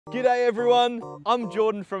G'day everyone, I'm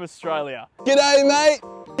Jordan from Australia. G'day mate,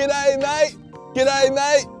 g'day mate, g'day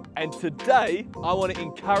mate. And today I want to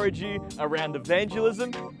encourage you around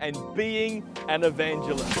evangelism and being an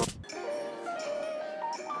evangelist.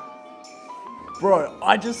 Bro,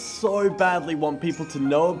 I just so badly want people to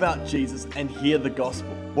know about Jesus and hear the gospel.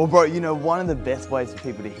 Well bro, you know one of the best ways for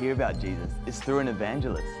people to hear about Jesus is through an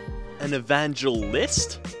evangelist. An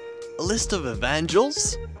evangelist? A list of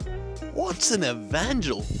evangels? What's an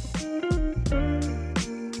evangel?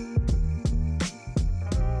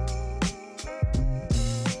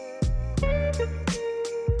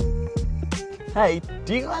 Hey,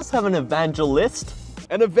 do you guys have an evangelist?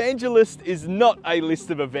 An evangelist is not a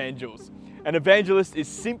list of evangels. An evangelist is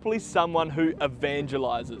simply someone who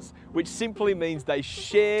evangelizes, which simply means they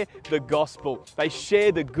share the gospel. They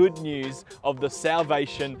share the good news of the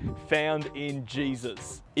salvation found in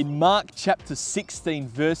Jesus. In Mark chapter 16,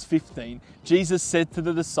 verse 15, Jesus said to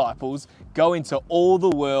the disciples, "Go into all the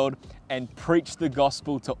world and preach the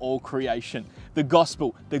gospel to all creation." The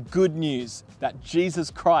gospel, the good news that Jesus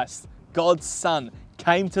Christ, God's Son,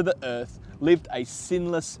 came to the earth, lived a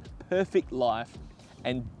sinless, perfect life,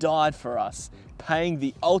 and died for us, paying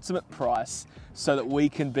the ultimate price so that we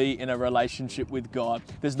can be in a relationship with God.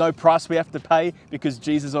 There's no price we have to pay because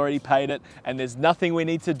Jesus already paid it, and there's nothing we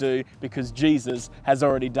need to do because Jesus has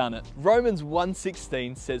already done it. Romans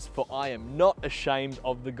 1:16 says, "For I am not ashamed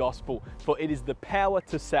of the gospel, for it is the power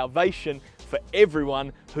to salvation for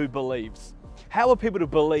everyone who believes." How are people to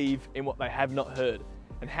believe in what they have not heard?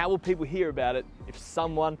 And how will people hear about it if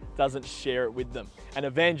someone doesn't share it with them? An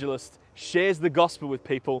evangelist shares the gospel with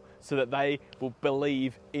people so that they will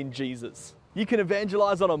believe in Jesus. You can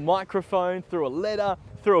evangelize on a microphone, through a letter,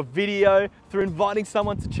 through a video, through inviting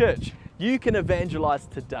someone to church. You can evangelize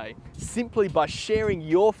today simply by sharing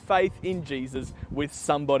your faith in Jesus with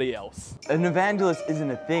somebody else. An evangelist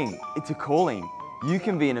isn't a thing, it's a calling. You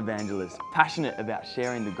can be an evangelist, passionate about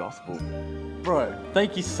sharing the gospel. Bro,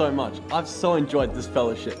 thank you so much. I've so enjoyed this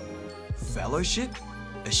fellowship. Fellowship?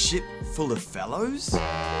 A ship full of fellows?